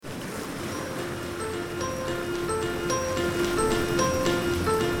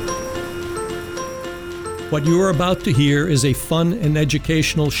What you are about to hear is a fun and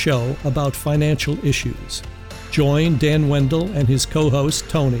educational show about financial issues. Join Dan Wendell and his co-host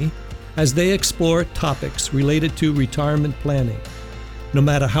Tony as they explore topics related to retirement planning. No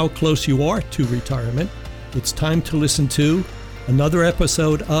matter how close you are to retirement, it's time to listen to another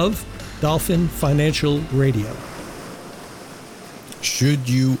episode of Dolphin Financial Radio. Should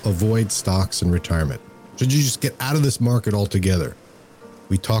you avoid stocks in retirement? Should you just get out of this market altogether?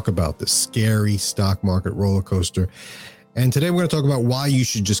 We talk about the scary stock market roller coaster. And today we're going to talk about why you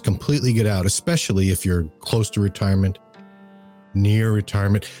should just completely get out, especially if you're close to retirement, near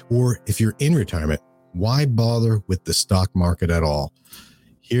retirement, or if you're in retirement. Why bother with the stock market at all?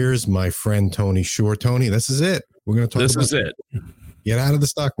 Here's my friend Tony Shore. Tony, this is it. We're going to talk about it. Get out of the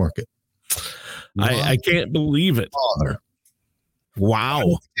stock market. I can't believe it. Bother. Wow.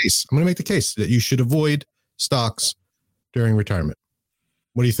 I'm going to make the case that you should avoid stocks during retirement.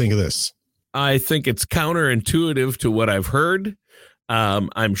 What do you think of this? I think it's counterintuitive to what I've heard.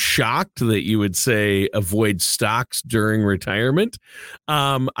 I'm shocked that you would say avoid stocks during retirement.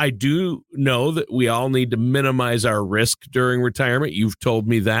 I do know that we all need to minimize our risk during retirement. You've told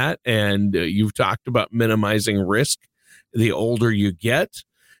me that, and you've talked about minimizing risk the older you get.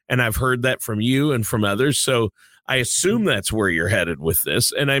 And I've heard that from you and from others. So I assume that's where you're headed with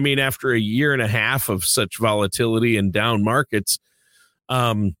this. And I mean, after a year and a half of such volatility and down markets,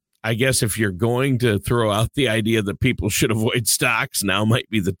 I guess if you're going to throw out the idea that people should avoid stocks, now might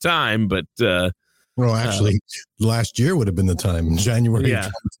be the time. But well, actually, last year would have been the time, January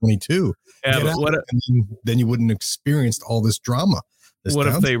 2022. Yeah, but then you wouldn't experience all this drama. What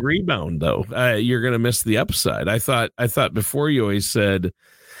if they rebound, though? You're going to miss the upside. I thought before you always said,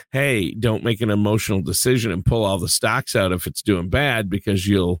 hey, don't make an emotional decision and pull all the stocks out if it's doing bad, because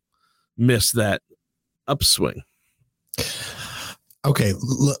you'll miss that upswing. Okay,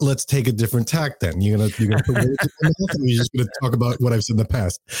 let's take a different tack then. You're gonna put words in my mouth, and you're just gonna talk about what I've said in the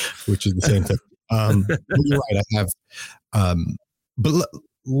past, which is the same thing. You're right. I have, but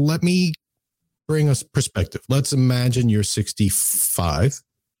let me bring us perspective. Let's imagine you're 65,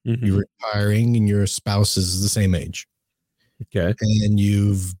 you're retiring, and your spouse is the same age. Okay, and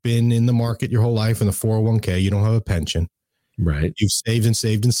you've been in the market your whole life in the 401k. You don't have a pension, right? You've saved and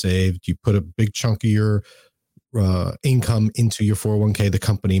saved and saved. You put a big chunk of your income into your 401k, the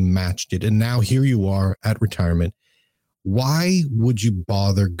company matched it. And now here you are at retirement. Why would you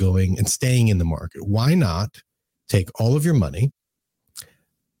bother going and staying in the market? Why not take all of your money,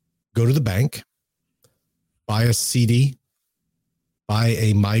 go to the bank, buy a CD, buy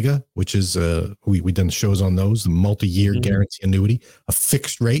a MYGA, which is we done shows on those, the multi-year guarantee annuity, a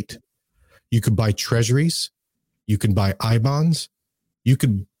fixed rate. You could buy treasuries. You can buy I-bonds. You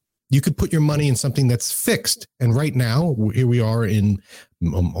could put your money in something that's fixed. And right now, here we are in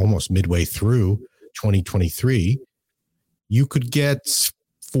almost midway through 2023. You could get 4%,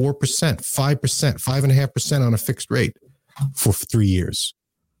 5%, 5.5% on a fixed rate for 3 years.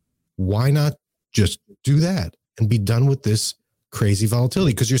 Why not just do that and be done with this crazy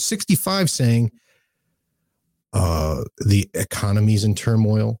volatility? Because you're 65 saying the economy's in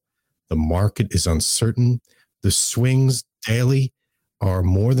turmoil. The market is uncertain. The swings daily are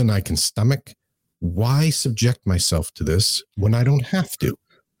more than I can stomach. Why subject myself to this when I don't have to?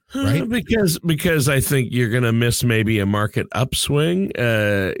 Right? Because I think you're going to miss maybe a market upswing.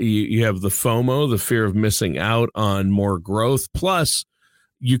 You have the FOMO, the fear of missing out on more growth. Plus,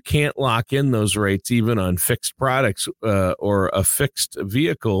 you can't lock in those rates even on fixed products or a fixed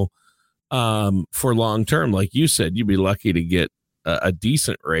vehicle for long term. Like you said, you'd be lucky to get a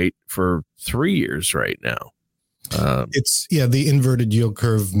decent rate for 3 years right now. The inverted yield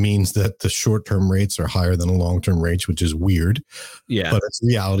curve means that the short-term rates are higher than the long-term rates, which is weird. Yeah. But it's the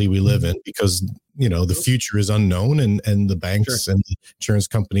reality we live in because, the future is unknown and the banks and the insurance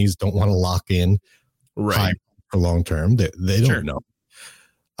companies don't want to lock in high for long-term. They don't know.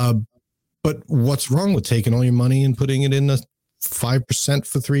 But what's wrong with taking all your money and putting it in a 5%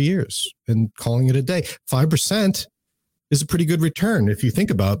 for 3 years and calling it a day? 5% is a pretty good return. If you think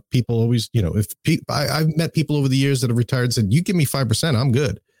about people always, I've met people over the years that have retired and said, you give me 5%, I'm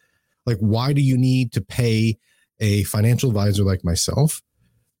good. Like, why do you need to pay a financial advisor like myself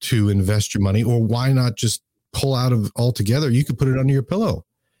to invest your money? Or why not just pull out of altogether? You could put it under your pillow.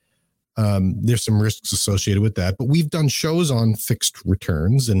 There's some risks associated with that, but we've done shows on fixed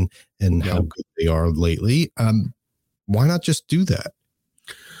returns and how good they are lately. Why not just do that?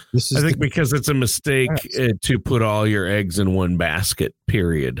 I think because it's a mistake to put all your eggs in one basket,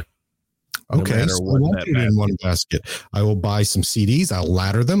 period. Okay, so I won't put it in one basket. I will buy some CDs. I'll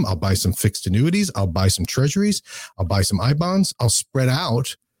ladder them. I'll buy some fixed annuities. I'll buy some treasuries. I'll buy some I-bonds. I'll spread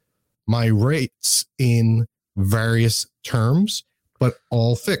out my rates in various terms, but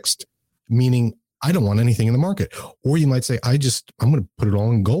all fixed, meaning I don't want anything in the market. Or you might say, I'm going to put it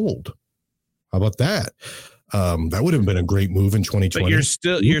all in gold. How about that? That would have been a great move in 2020. But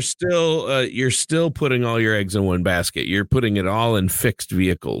you're still putting all your eggs in one basket. You're putting it all in fixed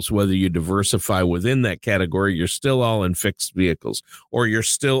vehicles. Whether you diversify within that category, you're still all in fixed vehicles, or you're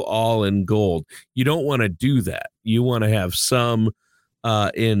still all in gold. You don't want to do that. You want to have some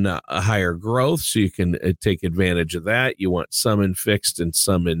in a higher growth, so you can take advantage of that. You want some in fixed and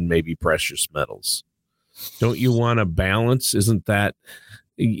some in maybe precious metals. Don't you want to balance?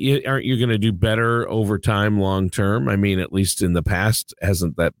 Aren't you going to do better over time, long term? I mean, at least in the past,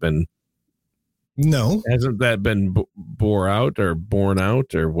 hasn't that been borne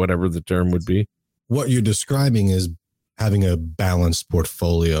out or whatever the term would be? What you're describing is having a balanced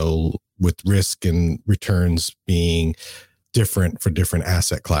portfolio with risk and returns being different for different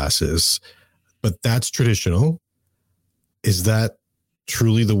asset classes. But that's traditional. Is that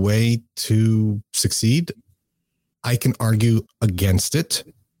truly the way to succeed? I can argue against it.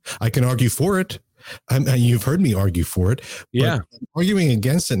 I can argue for it. You've heard me argue for it. Yeah. I'm arguing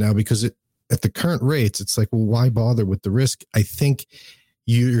against it now because at the current rates, it's like, well, why bother with the risk? I think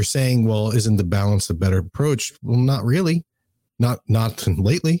you're saying, well, isn't the balance the better approach? Well, not really. Not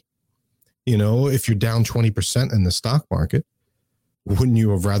lately. If you're down 20% in the stock market, wouldn't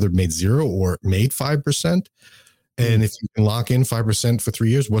you have rather made 0 or made 5%? And if you can lock in 5% for 3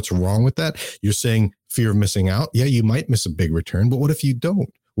 years, what's wrong with that? You're saying fear of missing out. Yeah, you might miss a big return, but what if you don't?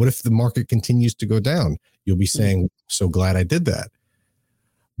 What if the market continues to go down? You'll be saying, so glad I did that.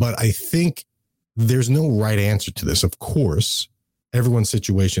 But I think there's no right answer to this. Of course, everyone's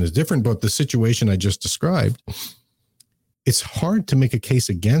situation is different, but the situation I just described, it's hard to make a case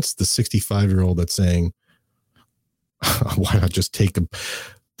against the 65-year-old that's saying, why not just take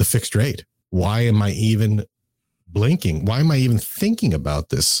the fixed rate? Why am I even blinking? Why am I even thinking about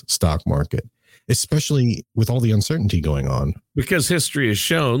this stock market, especially with all the uncertainty going on? Because history has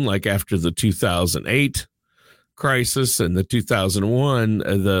shown, like after the 2008 crisis and the 2001,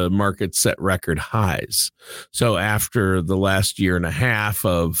 the market set record highs. So after the last year and a half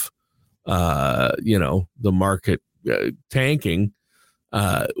of, the market tanking,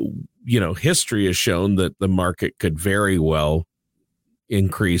 history has shown that the market could very well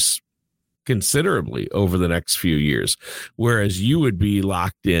increase considerably over the next few years, whereas you would be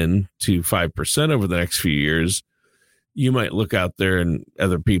locked in to 5% over the next few years. You might look out there and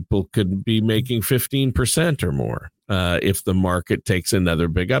other people could be making 15% or more if the market takes another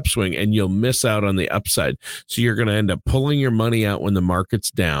big upswing, and you'll miss out on the upside. So you're going to end up pulling your money out when the market's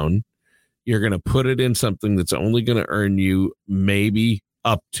down. You're going to put it in something that's only going to earn you maybe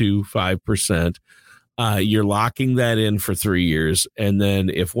up to 5%. You're locking that in for 3 years. And then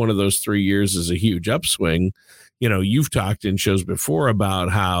if one of those 3 years is a huge upswing, you've talked in shows before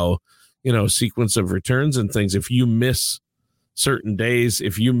about how, sequence of returns and things, if you miss certain days,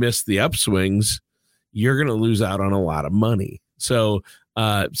 if you miss the upswings, you're going to lose out on a lot of money. So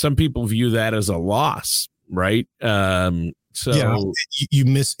some people view that as a loss, right? If you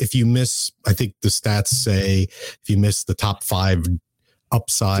miss, I think the stats say if you miss the top 5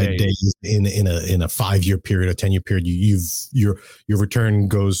 upside days in a 5-year period, a 10-year period, your return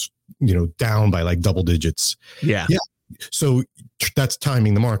goes, down by like double digits. Yeah. So that's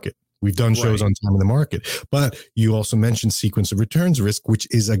timing the market. We've done shows on timing the market, but you also mentioned sequence of returns risk, which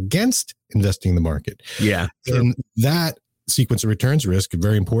is against investing in the market. Yeah. And that sequence of returns risk,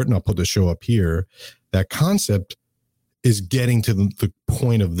 very important. I'll put the show up here. That concept is getting to the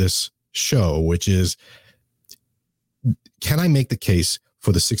point of this show, which is, can I make the case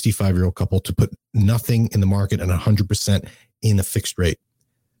for the 65-year-old couple to put nothing in the market and 100% in a fixed rate?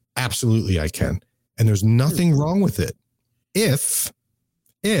 Absolutely, I can. And there's nothing wrong with it if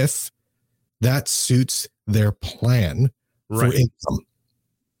that suits their plan for income.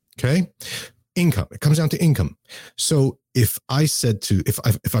 Okay? Income. It comes down to income. So if I said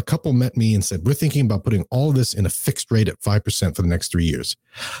if a couple met me and said, we're thinking about putting all this in a fixed rate at 5% for the next 3 years,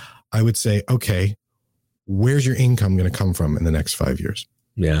 I would say, okay, where's your income going to come from in the next 5 years?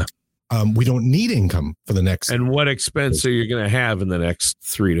 Yeah. We don't need income for the next. And what expense are you going to have in the next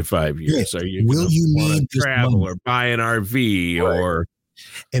 3 to 5 years? Yeah. Are you will you need to travel or buy an RV or?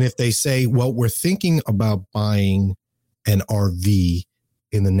 And if they say, well, we're thinking about buying an RV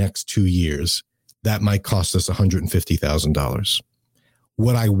in the next 2 years, that might cost us $150,000.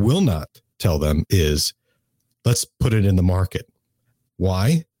 What I will not tell them is, let's put it in the market.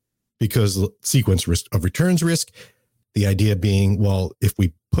 Why? Because sequence risk of returns risk, the idea being, well, if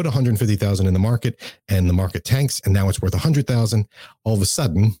we put 150,000 in the market and the market tanks and now it's worth 100,000, all of a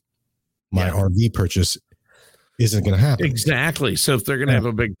sudden my RV purchase isn't going to happen. Exactly. So if they're going to have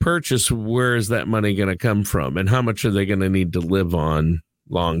a big purchase, where is that money going to come from? And how much are they going to need to live on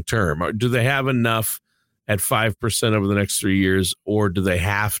long term? Do they have enough at 5% over the next 3 years, or do they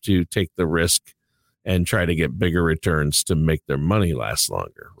have to take the risk and try to get bigger returns to make their money last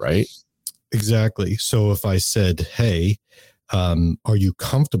longer? Right. Exactly. So if I said, hey, are you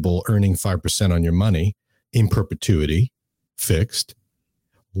comfortable earning 5% on your money in perpetuity, fixed?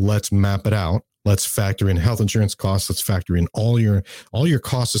 Let's map it out. Let's factor in health insurance costs. Let's factor in all your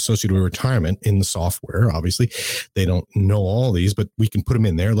costs associated with retirement in the software. Obviously, they don't know all these, but we can put them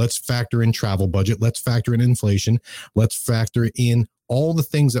in there. Let's factor in travel budget. Let's factor in inflation. Let's factor in all the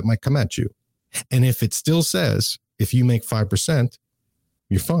things that might come at you. And if it still says, if you make 5%,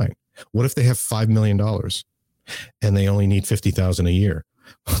 you're fine. What if they have $5 million and they only need $50,000 a year?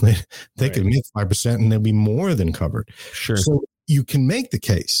 They can make 5% and they'll be more than covered. Sure. So you can make the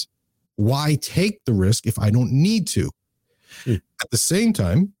case. Why take the risk if I don't need to? At the same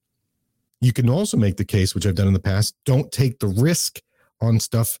time, you can also make the case, which I've done in the past, don't take the risk on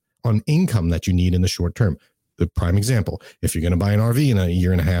stuff, on income that you need in the short term. The prime example, if you're going to buy an RV in a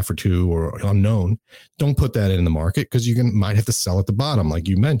year and a half or two or unknown, don't put that in the market because you might have to sell at the bottom, like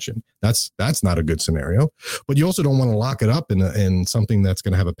you mentioned. That's not a good scenario. But you also don't want to lock it up in something that's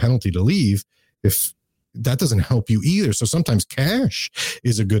going to have a penalty to leave if that doesn't help you either. So sometimes cash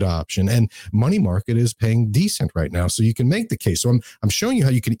is a good option, and money market is paying decent right now. So you can make the case. So I'm showing you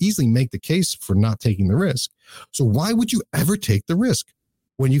how you can easily make the case for not taking the risk. So why would you ever take the risk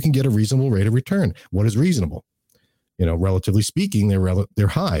when you can get a reasonable rate of return? What is reasonable? Relatively speaking, they're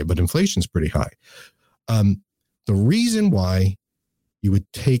high, but inflation's pretty high. The reason why you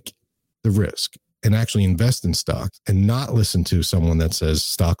would take the risk and actually invest in stocks and not listen to someone that says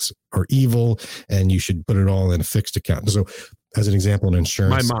stocks are evil and you should put it all in a fixed account. So as an example, in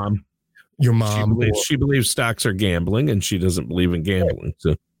insurance, my mom, your mom, she believes stocks are gambling and she doesn't believe in gambling.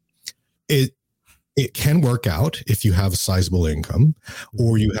 So it can work out if you have a sizable income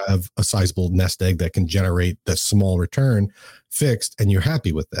or you have a sizable nest egg that can generate that small return fixed and you're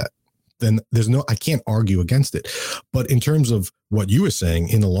happy with that. Then I can't argue against it. But in terms of what you were saying,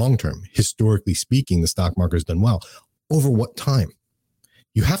 in the long term, historically speaking, the stock market has done well. Over what time?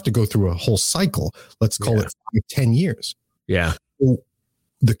 You have to go through a whole cycle. Let's call it 10 years. Yeah. So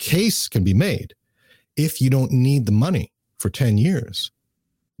the case can be made. If you don't need the money for 10 years,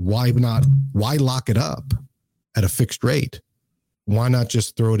 why lock it up at a fixed rate? Why not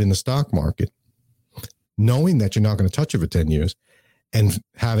just throw it in the stock market, knowing that you're not going to touch it for 10 years? And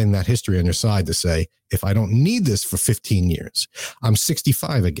having that history on your side to say, if I don't need this for 15 years, I'm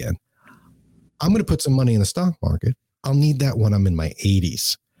 65 again, I'm going to put some money in the stock market. I'll need that when I'm in my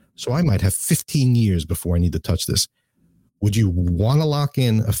 80s. So I might have 15 years before I need to touch this. Would you want to lock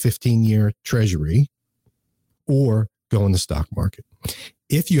in a 15-year treasury or go in the stock market?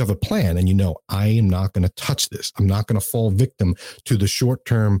 If you have a plan and I am not going to touch this, I'm not going to fall victim to the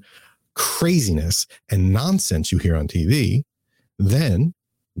short-term craziness and nonsense you hear on TV, then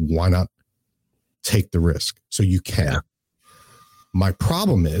why not take the risk so you can? Yeah. My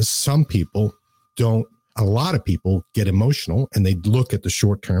problem is a lot of people get emotional and they look at the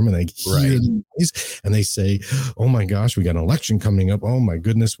short term and they hear these and they say, oh my gosh, we got an election coming up. Oh my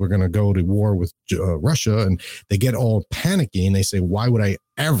goodness, we're going to go to war with Russia. And they get all panicky and they say, why would I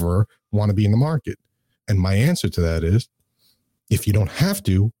ever want to be in the market? And my answer to that is, if you don't have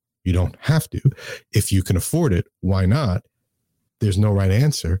to, you don't have to. If you can afford it, why not? There's no right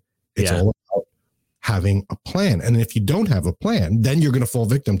answer. It's all about having a plan. And if you don't have a plan, then you're going to fall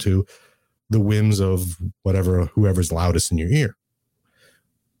victim to the whims of whoever's loudest in your ear.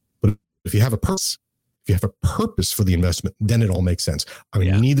 But if you have a purpose for the investment, then it all makes sense. I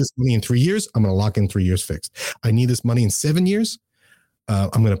need this money in 3 years. I'm going to lock in 3 years fixed. I need this money in 7 years.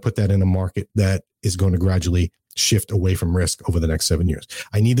 I'm going to put that in a market that is going to gradually shift away from risk over the next 7 years.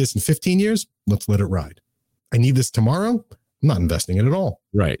 I need this in 15 years. Let's let it ride. I need this tomorrow. I'm not investing it at all.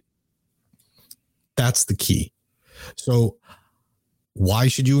 Right. That's the key. So why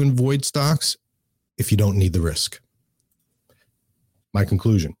should you avoid stocks if you don't need the risk? My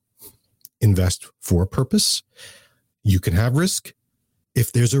conclusion, invest for a purpose. You can have risk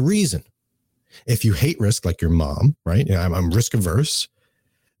if there's a reason. If you hate risk, like your mom, right? I'm risk averse.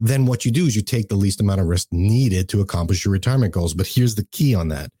 Then what you do is you take the least amount of risk needed to accomplish your retirement goals. But here's the key on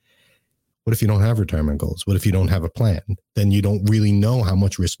that. What if you don't have retirement goals? What if you don't have a plan? Then you don't really know how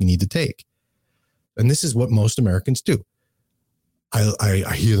much risk you need to take. And this is what most Americans do.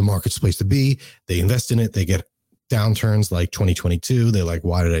 I hear the market's the place to be. They invest in it. They get downturns like 2022. They're like,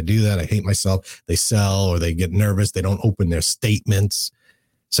 why did I do that? I hate myself. They sell or they get nervous. They don't open their statements.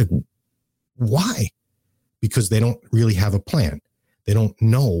 It's like, Why? Because they don't really have a plan. They don't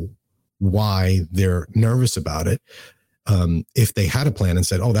know why they're nervous about it. If they had a plan and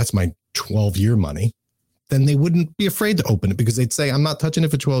said, oh, that's my 12-year money, then they wouldn't be afraid to open it, because they'd say, I'm not touching it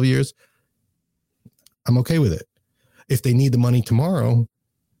for 12 years. I'm okay with it. If they need the money tomorrow,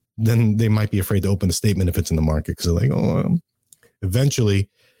 then they might be afraid to open the statement if it's in the market, because they're like, eventually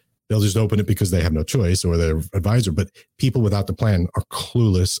they'll just open it because they have no choice, or their advisor. But people without the plan are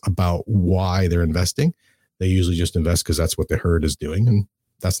clueless about why they're investing. They usually just invest because that's what the herd is doing. And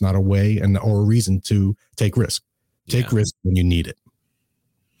that's not a way or a reason to take risk. Take risk when you need it.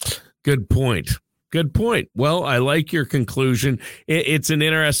 Good point. Good point. Well, I like your conclusion. It's an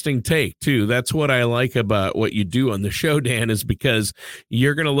interesting take, too. That's what I like about what you do on the show, Dan, is because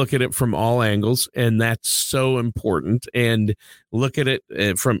you're going to look at it from all angles, and that's so important, and look at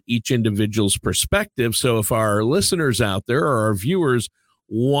it from each individual's perspective. So if our listeners out there or our viewers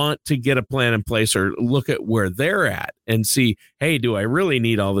want to get a plan in place or look at where they're at and see, hey, do I really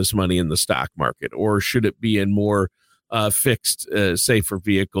need all this money in the stock market, or should it be in more fixed, safer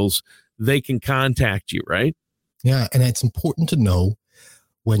vehicles? They can contact you, right? Yeah. And it's important to know,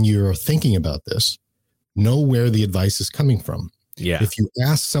 when you're thinking about this, know where the advice is coming from. Yeah. If you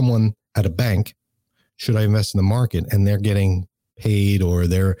ask someone at a bank, should I invest in the market, and they're getting paid, or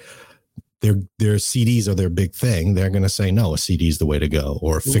their CDs are their big thing, they're going to say, no, a CD is the way to go,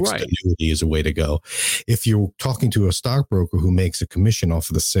 or a fixed annuity is a way to go. If you're talking to a stockbroker who makes a commission off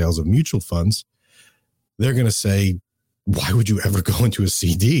of the sales of mutual funds, they're going to say, why would you ever go into a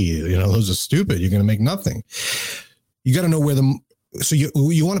CD? Those are stupid. You're going to make nothing. You got to know where so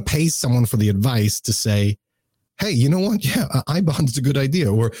you want to pay someone for the advice to say, hey, you know what? Yeah, iBond is a good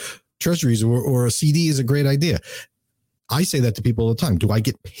idea, or treasuries or a CD is a great idea. I say that to people all the time. Do I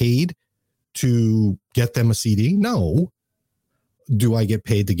get paid to get them a CD? No. Do I get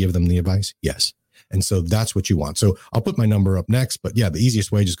paid to give them the advice? Yes. And so that's what you want. So I'll put my number up next, but yeah, the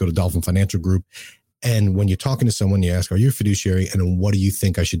easiest way, just go to Dolphin Financial Group. And when you're talking to someone, you ask, are you a fiduciary? And what do you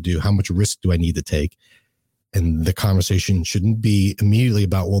think I should do? How much risk do I need to take? And the conversation shouldn't be immediately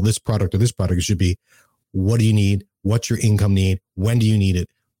about, well, this product or this product. It should be, what do you need? What's your income need? When do you need it?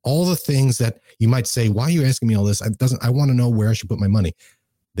 All the things that you might say, why are you asking me all this? I want to know where I should put my money.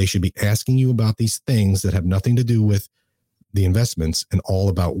 They should be asking you about these things that have nothing to do with the investments, and all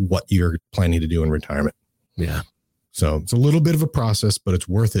about what you're planning to do in retirement. Yeah. So it's a little bit of a process, but it's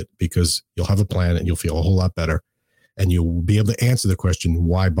worth it, because you'll have a plan and you'll feel a whole lot better, and you'll be able to answer the question,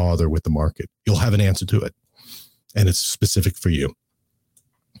 why bother with the market? You'll have an answer to it, and it's specific for you.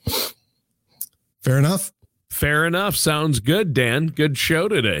 Fair enough? Fair enough. Sounds good, Dan. Good show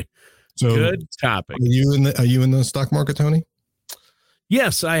today. So good topic. Are you in the stock market, Tony?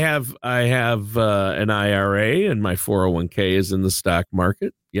 Yes, I have an IRA, and my 401k is in the stock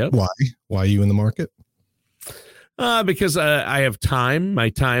market. Yep. Why? Why are you in the market? Because I have time. My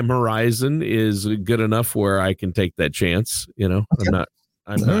time horizon is good enough where I can take that chance. Okay.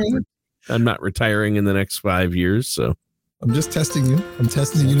 I'm not retiring in the next 5 years. So I'm just testing you. I'm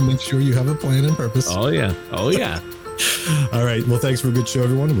testing you to make sure you have a plan and purpose. Oh yeah. All right. Well, thanks for a good show,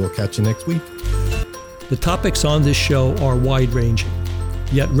 everyone. We'll catch you next week. The topics on this show are wide-ranging,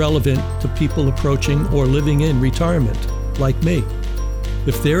 yet relevant to people approaching or living in retirement, like me.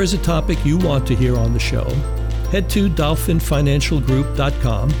 If there is a topic you want to hear on the show, head to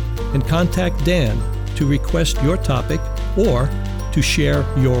dolphinfinancialgroup.com and contact Dan to request your topic or to share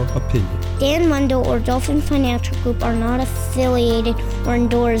your opinion. Dan Wendell or Dolphin Financial Group are not affiliated or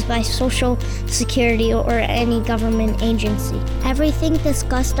endorsed by Social Security or any government agency. Everything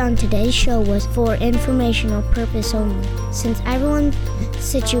discussed on today's show was for informational purpose only. Since everyone's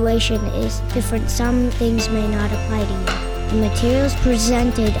situation is different, some things may not apply to you. The materials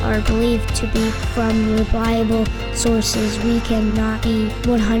presented are believed to be from reliable sources. We cannot be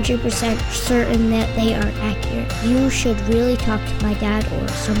 100% certain that they are accurate. You should really talk to my dad or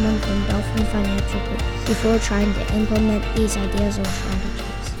someone from Dolphin Financial Group before trying to implement these ideas or strategies.